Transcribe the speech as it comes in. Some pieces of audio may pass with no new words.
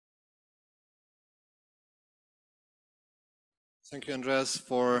Thank you, Andreas,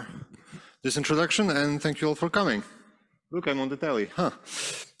 for this introduction, and thank you all for coming. Look, I'm on the telly, huh?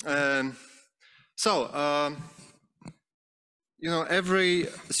 You know, every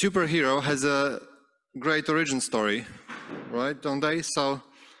superhero has a great origin story, right? Don't they? So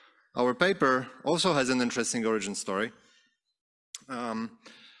our paper also has an interesting origin story.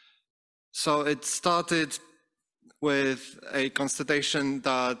 So it started with a constatation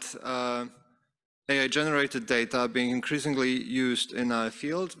that AI-generated data being increasingly used in our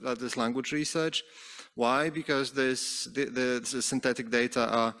field, that is language research. Why? Because the synthetic data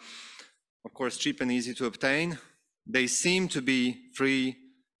are, of course, cheap and easy to obtain. They seem to be free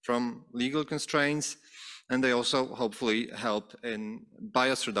from legal constraints, and they also hopefully help in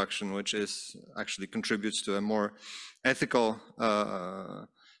bias reduction, which is actually contributes to a more ethical, well,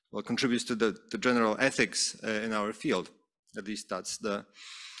 contributes to the general ethics in our field. At least that's the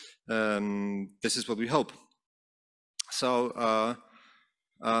this is what we hope. So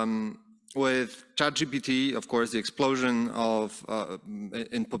with ChatGPT, of course, the explosion of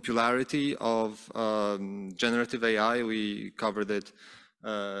in popularity of generative AI, we covered it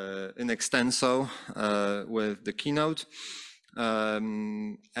in extenso with the keynote.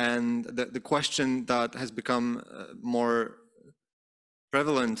 And the question that has become more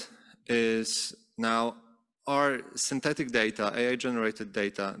prevalent is now, are synthetic data, AI-generated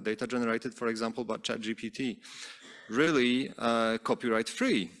data, data generated, for example, by ChatGPT, really copyright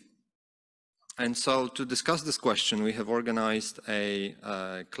free? And so to discuss this question, we have organized a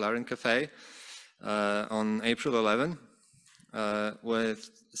CLARIN Cafe on April 11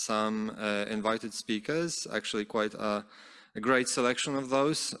 with some invited speakers, actually quite a great selection of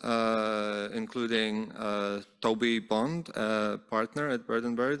those, including Toby Bond, partner at Bird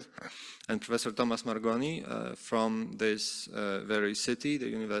 & Bird, and Professor Thomas Margoni from this very city, the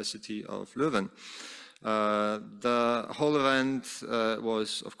University of Leuven. The whole event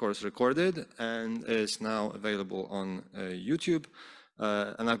was, of course, recorded and is now available on YouTube.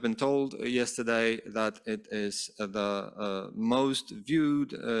 And I've been told yesterday that it is the most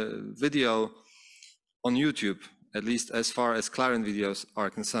viewed video on YouTube, at least as far as CLARIN videos are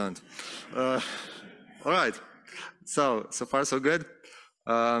concerned. All right, so far so good.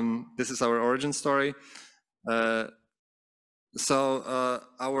 This is our origin story. Our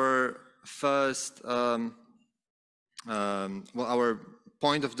first, well, our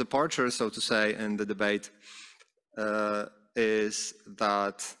point of departure, so to say, in the debate is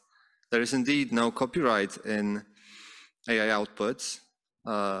that there is indeed no copyright in AI outputs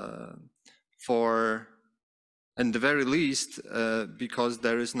for, at the very least, because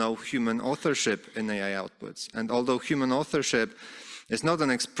there is no human authorship in AI outputs. And although human authorship is not an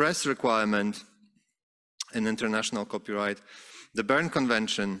express requirement in international copyright, the Berne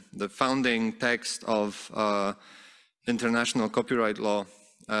Convention, the founding text of international copyright law,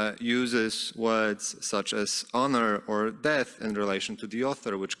 uses words such as honor or death in relation to the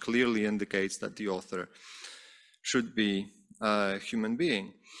author, which clearly indicates that the author should be a human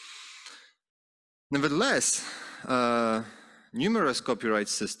being. Nevertheless, numerous copyright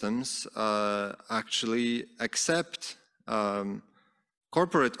systems actually accept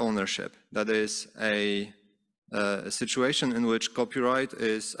corporate ownership, that is a situation in which copyright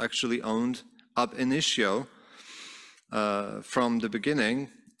is actually owned ab initio from the beginning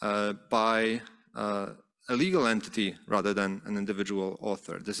by a legal entity rather than an individual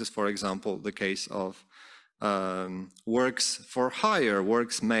author. This is, for example, the case of works for hire,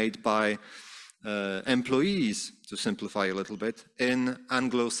 works made by employees, to simplify a little bit, in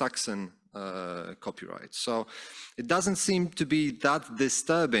Anglo-Saxon copyright. So it doesn't seem to be that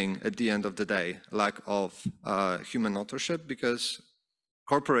disturbing at the end of the day, lack of human authorship, because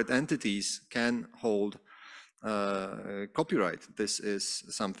corporate entities can hold copyright. This is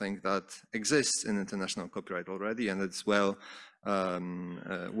something that exists in international copyright already, and it's well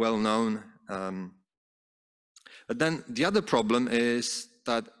known. But then the other problem is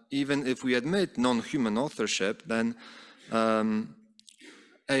that even if we admit non-human authorship, then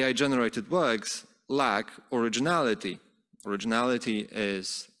AI-generated works lack originality. Originality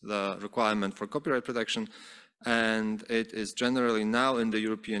is the requirement for copyright protection, and it is generally now in the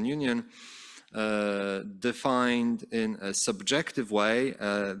European Union defined in a subjective way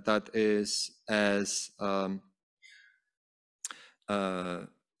that is as a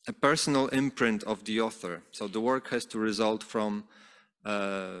personal imprint of the author. So the work has to result from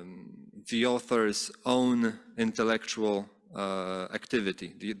the author's own intellectual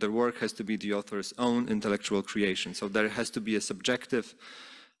activity. The work has to be the author's own intellectual creation. So there has to be a subjective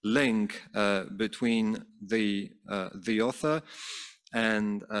link between the author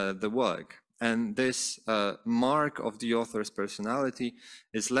and the work. And this mark of the author's personality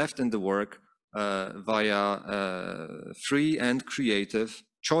is left in the work via free and creative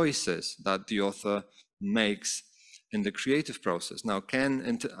choices that the author makes in the creative process. Now,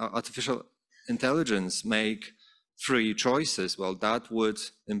 can artificial intelligence make free choices? Well, that would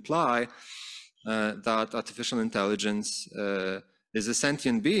imply that artificial intelligence is a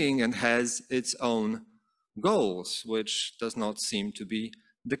sentient being and has its own goals, which does not seem to be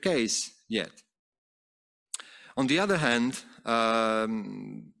the case yet. On the other hand,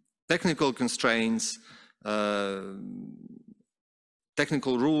 technical constraints,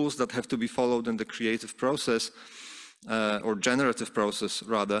 technical rules that have to be followed in the creative process, or generative process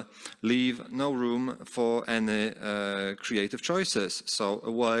rather, leave no room for any creative choices. So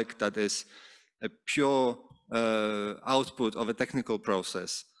a work that is a pure output of a technical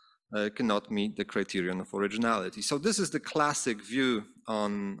process cannot meet the criterion of originality. So this is the classic view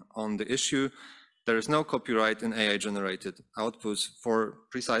on the issue. There is no copyright in AI-generated outputs for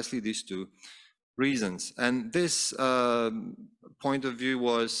precisely these two reasons. And this point of view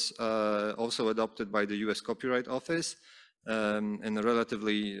was also adopted by the US Copyright Office in a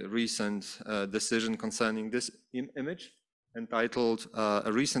relatively recent decision concerning this image entitled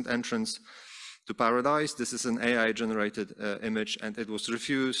A Recent Entrance to Paradise. This is an AI-generated image, and it was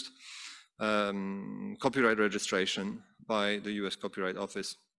refused copyright registration by the US Copyright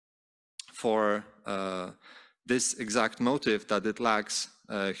Office for this exact motive, that it lacks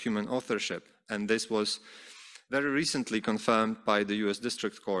human authorship. And this was very recently confirmed by the US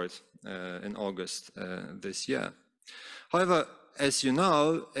District Court in August this year. However, as you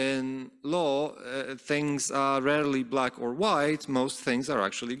know, in law, things are rarely black or white. Most things are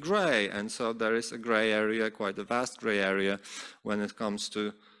actually gray. And so there is a gray area, quite a vast gray area, when it comes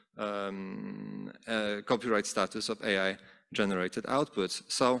to copyright status of AI-generated outputs.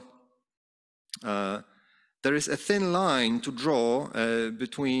 So there is a thin line to draw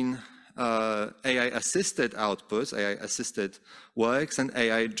between AI-assisted outputs, AI-assisted works, and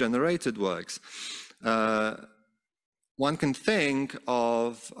AI-generated works. One can think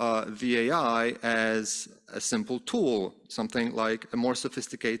of the AI as a simple tool, something like a more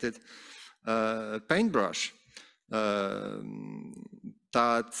sophisticated paintbrush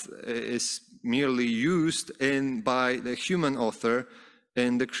that is merely used by the human author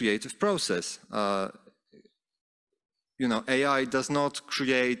in the creative process. You know, AI does not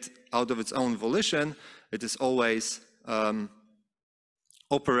create out of its own volition. It is always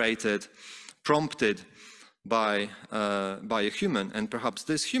operated, prompted by a human, and perhaps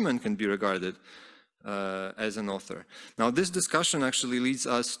this human can be regarded as an author. Now, this discussion actually leads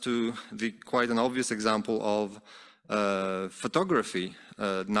us to quite an obvious example of photography.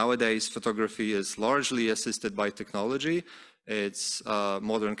 Nowadays, photography is largely assisted by technology. It's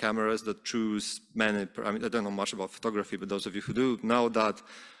modern cameras that choose many, I mean, I don't know much about photography, but those of you who do know that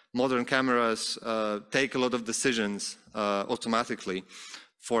modern cameras take a lot of decisions automatically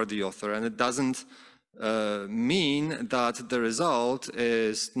for the author, and it doesn't mean that the result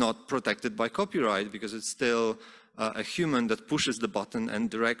is not protected by copyright, because it's still a human that pushes the button and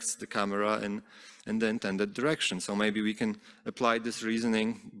directs the camera in the intended direction. So maybe we can apply this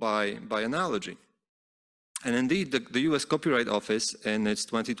reasoning by analogy. And indeed, the US Copyright Office, in its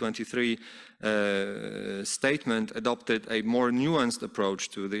 2023 statement, adopted a more nuanced approach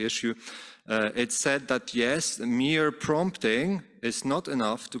to the issue. It said that yes, mere prompting is not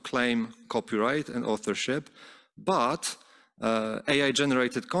enough to claim copyright and authorship, but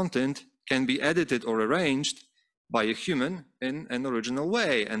AI-generated content can be edited or arranged by a human in an original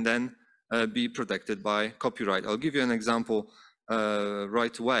way and then be protected by copyright. I'll give you an example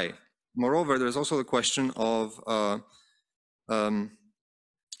right away. Moreover, there's also the question of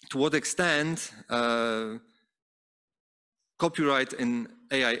to what extent copyright in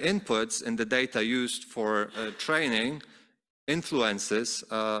AI inputs in the data used for training influences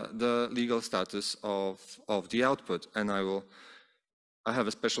the legal status of the output. And I have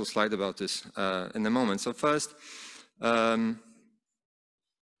a special slide about this in a moment. So first,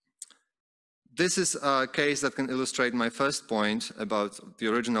 this is a case that can illustrate my first point about the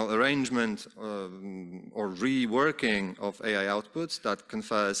original arrangement or reworking of AI outputs that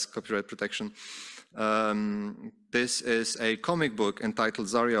confers copyright protection. This is a comic book entitled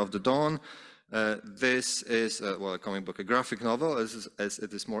Zarya of the Dawn. This is, well, a comic book, a graphic novel, as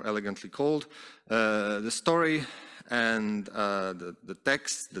it is more elegantly called. The story and the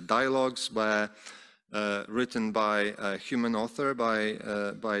text, the dialogues were written by a human author by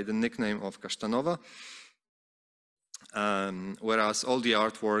the nickname of Kasztanova, whereas all the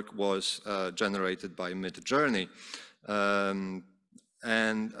artwork was generated by Midjourney.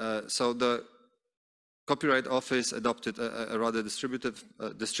 So the Copyright Office adopted a rather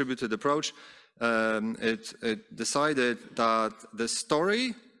distributed approach. It decided that the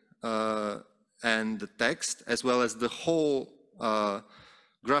story and the text, as well as the whole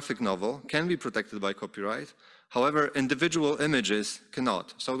graphic novel, can be protected by copyright. However, individual images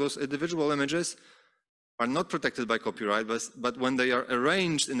cannot. So those individual images are not protected by copyright, but when they are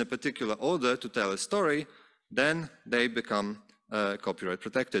arranged in a particular order to tell a story, then they become copyright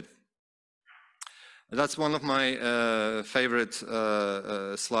protected. That's one of my favorite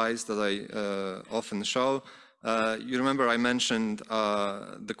slides that I often show. You remember I mentioned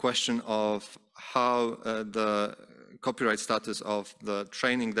the question of how the copyright status of the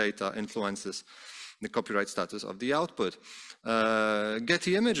training data influences the copyright status of the output.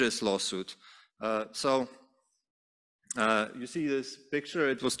 Getty Images lawsuit. So you see this picture.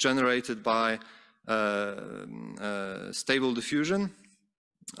 It was generated by Stable Diffusion,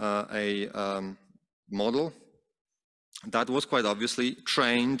 a model that was quite obviously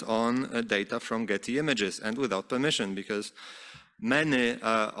trained on data from Getty Images and without permission, because many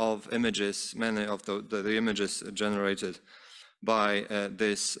of the images generated by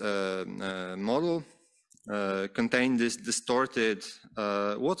this model contain this distorted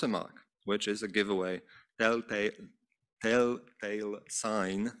watermark, which is a giveaway telltale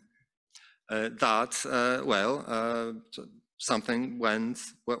sign that something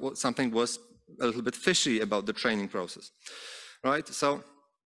was a little bit fishy about the training process, right? So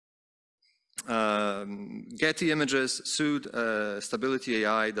Getty Images sued Stability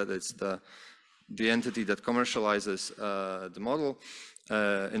AI, that is the entity that commercializes the model,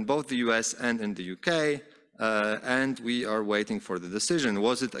 in both the US and in the UK, and we are waiting for the decision.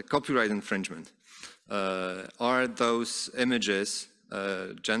 Was it a copyright infringement? Are those images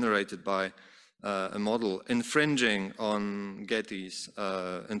generated by a model infringing on Getty's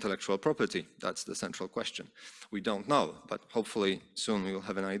intellectual property? That's the central question. We don't know, but hopefully soon we will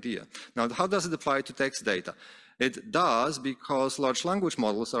have an idea. Now, how does it apply to text data? It does, because large language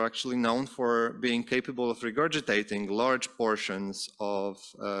models are actually known for being capable of regurgitating large portions of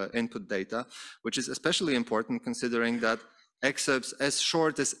input data, which is especially important considering that excerpts as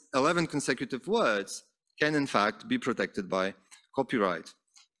short as 11 consecutive words can in fact be protected by copyright,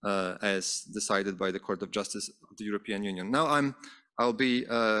 as decided by the Court of Justice of the European Union. Now I'll be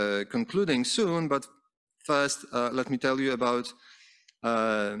concluding soon, but first let me tell you about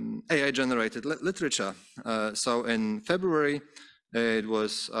AI-generated literature. So in February, it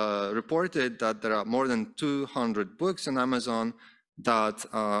was reported that there are more than 200 books on Amazon that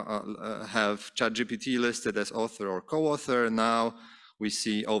have ChatGPT listed as author or co-author. Now we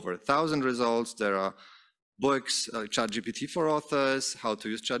see over 1,000 results. There are books, ChatGPT for authors, how to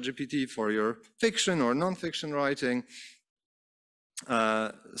use ChatGPT for your fiction or non-fiction writing.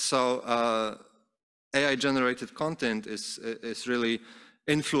 AI-generated content is really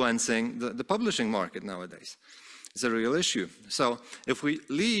influencing the publishing market nowadays. It's a real issue. So if we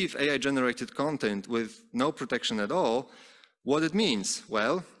leave AI-generated content with no protection at all, what it means?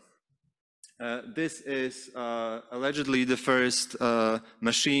 Well, this is allegedly the first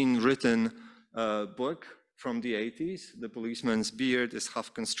machine-written book from the 80s. The Policeman's Beard is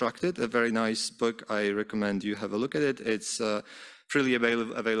Half Constructed, a very nice book. I recommend you have a look at it. It's freely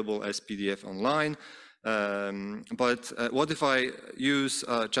available as PDF online. But what if I use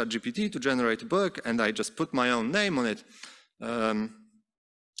ChatGPT to generate a book and I just put my own name on it,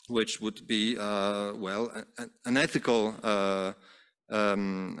 which would be, well, an ethical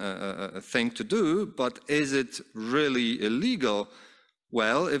thing to do, but is it really illegal?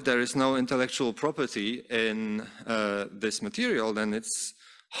 Well, if there is no intellectual property in this material, then it's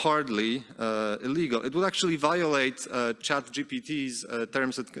hardly illegal. It would actually violate ChatGPT's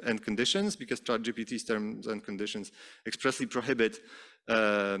terms and conditions, because ChatGPT's terms and conditions expressly prohibit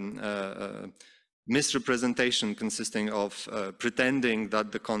misrepresentation consisting of pretending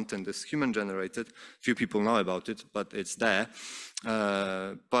that the content is human-generated. Few people know about it, but it's there.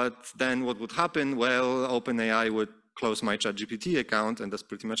 But then what would happen? Well, OpenAI would close my ChatGPT account, and that's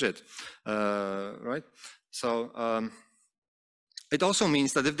pretty much it, right? So it also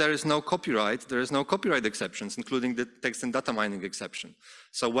means that if there is no copyright, there is no copyright exceptions, including the text and data mining exception.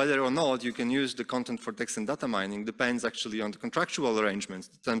 So whether or not you can use the content for text and data mining depends actually on the contractual arrangements,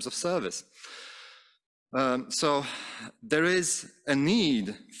 the terms of service. So there is a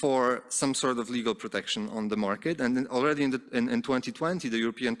need for some sort of legal protection on the market. And already in 2020, the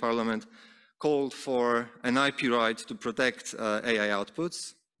European Parliament called for an IP right to protect AI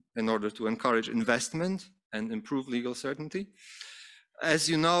outputs in order to encourage investment and improve legal certainty. As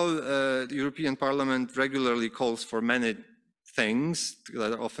you know, the European Parliament regularly calls for many things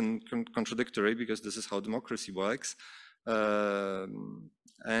that are often contradictory, because this is how democracy works.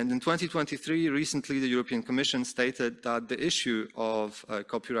 And in 2023, recently, the European Commission stated that the issue of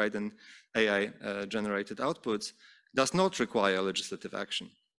copyright and AI-generated outputs does not require legislative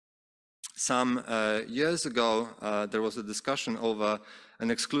action. Some years ago, there was a discussion over an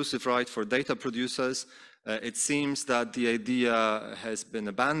exclusive right for data producers. It seems that the idea has been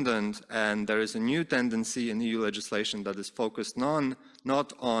abandoned, and there is a new tendency in EU legislation that is focused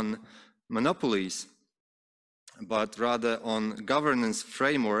not on monopolies, but rather on governance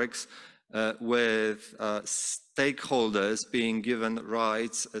frameworks with stakeholders being given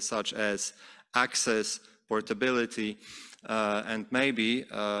rights such as access, portability, and maybe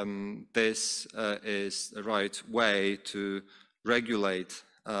this is the right way to regulate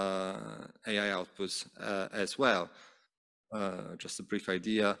AI outputs as well. Just a brief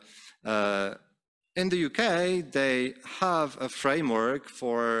idea. In the UK, they have a framework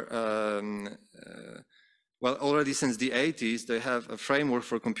for well, already since the 80s, they have a framework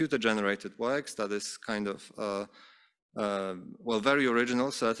for computer-generated works that is kind of, well, very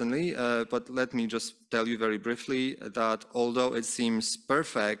original, certainly. But let me just tell you very briefly that although it seems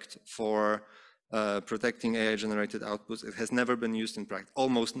perfect for protecting AI-generated outputs, it has never been used in practice,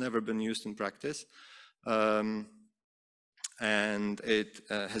 almost never been used in practice. And it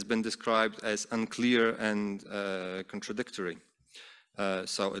has been described as unclear and contradictory.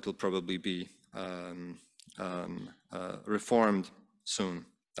 So it will probably be reformed soon.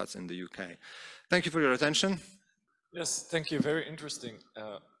 That's in the UK. Thank you for your attention. Yes, thank you. Very interesting.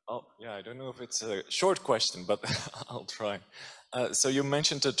 Yeah, I don't know if it's a short question, but I'll try. So you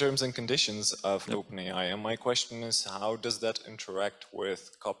mentioned the terms and conditions of OpenAI, and my question is, how does that interact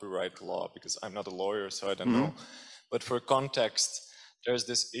with copyright law? Because I'm not a lawyer, so I don't know. But for context, there's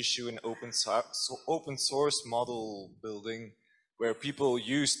this issue in open source model building where people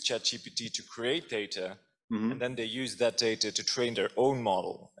use ChatGPT to create data, and then they use that data to train their own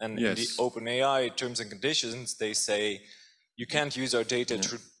model. And in the OpenAI terms and conditions, they say, you can't use our data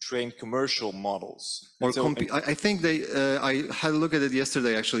to train commercial models. Or so I think they, I had a look at it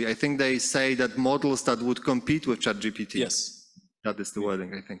yesterday, actually. I think they say that models that would compete with ChatGPT. Yes. That is the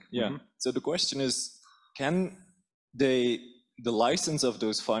wording, I think. Yeah. So the question is, can the license of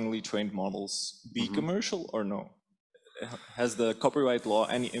those finally trained models be commercial or no? Has the copyright law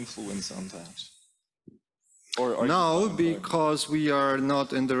any influence on that? Or no, because we are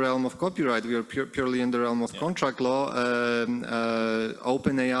not in the realm of copyright. We are purely in the realm of contract law.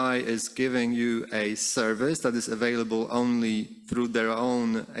 OpenAI is giving you a service that is available only through their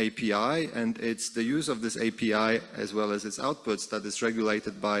own API, and it's the use of this API as well as its outputs that is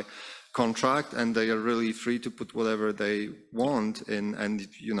regulated by contract, and they are really free to put whatever they want in. And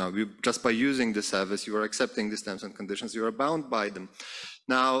you know, just by using the service, you are accepting the terms and conditions. You are bound by them.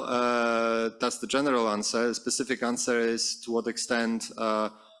 Now, that's the general answer. The specific answer is to what extent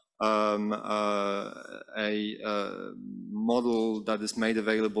a model that is made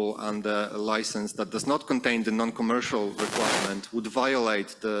available under a license that does not contain the non-commercial requirement would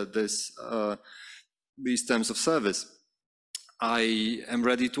violate these terms of service. I am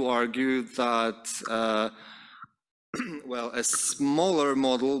ready to argue that, well, a smaller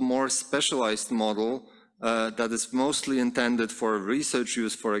model, more specialized model, that is mostly intended for research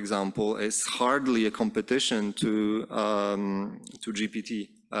use, for example, is hardly a competition to GPT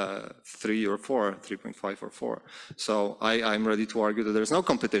 3 or 4, 3.5 or 4. So I'm ready to argue that there's no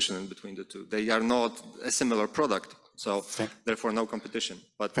competition in between the two. They are not a similar product, so therefore no competition.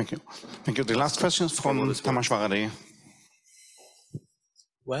 But thank you. Thank you. The last question is from Tamas Varade.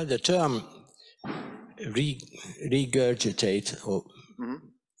 Well, the term regurgitate or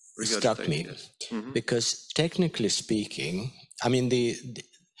struck me, because technically speaking, I mean, the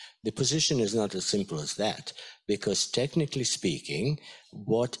position is not as simple as that, because technically speaking,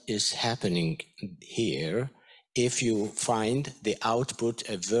 what is happening here, if you find the output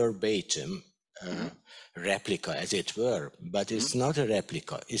a verbatim replica, as it were, but it's not a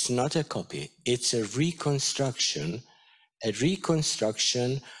replica, it's not a copy, it's a reconstruction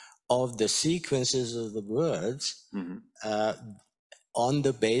of the sequences of the words on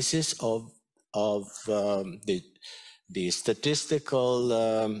the basis of the statistical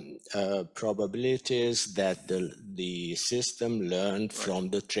probabilities that the system learned from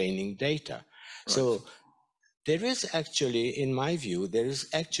the training data. So there is actually, in my view, there is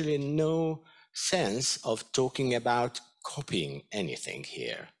actually no sense of talking about copying anything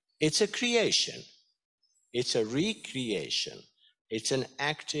here. It's a creation. It's a recreation. It's an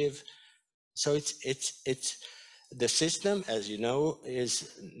active, so it's the system, as you know,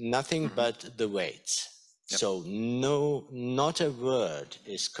 is nothing but the weights. So not a word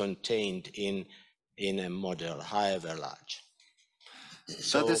is contained in a model, however large.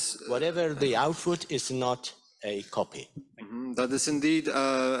 So whatever the output is not a copy. That is indeed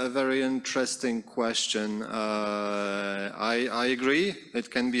a very interesting question. I agree. It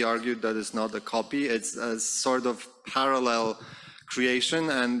can be argued that it's not a copy. It's a sort of parallel creation,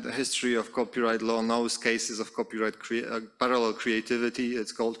 and the history of copyright law knows cases of copyright parallel creativity.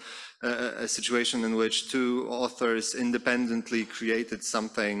 It's called a situation in which two authors independently created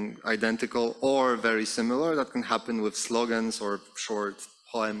something identical or very similar. That can happen with slogans or short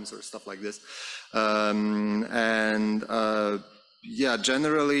poems or stuff like this. Yeah,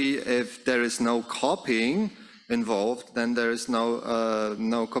 generally, if there is no copying involved, then there is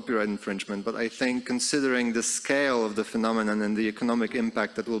no copyright infringement. But I think, considering the scale of the phenomenon and the economic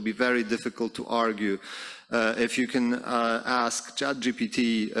impact, that will be very difficult to argue. If you can ask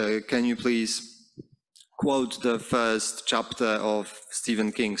ChatGPT, can you please quote the first chapter of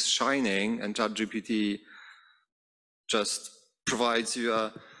Stephen King's Shining, and ChatGPT just provides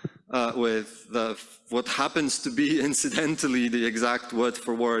you with what happens to be incidentally the exact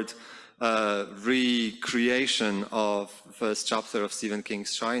word-for-word recreation of the first chapter of Stephen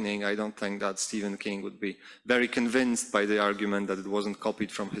King's Shining, I don't think that Stephen King would be very convinced by the argument that it wasn't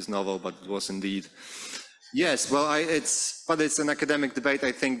copied from his novel, but it was indeed. Yes, well, but it's an academic debate.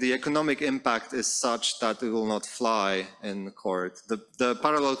 I think the economic impact is such that it will not fly in court. The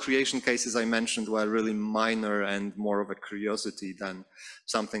parallel creation cases I mentioned were really minor and more of a curiosity than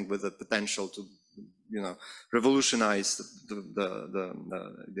something with the potential to, revolutionize the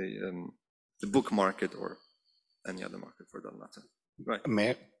book market or any other market for that matter. Right. May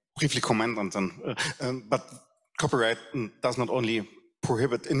I briefly comment on them? But copyright does not only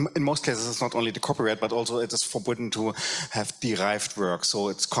prohibit, in most cases it's not only the copyright, but also it is forbidden to have derived work. So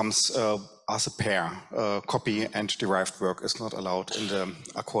it comes as a pair. Copy and derived work is not allowed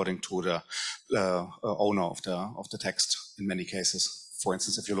according to the owner of the text in many cases. For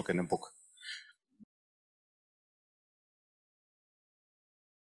instance, if you look in a book.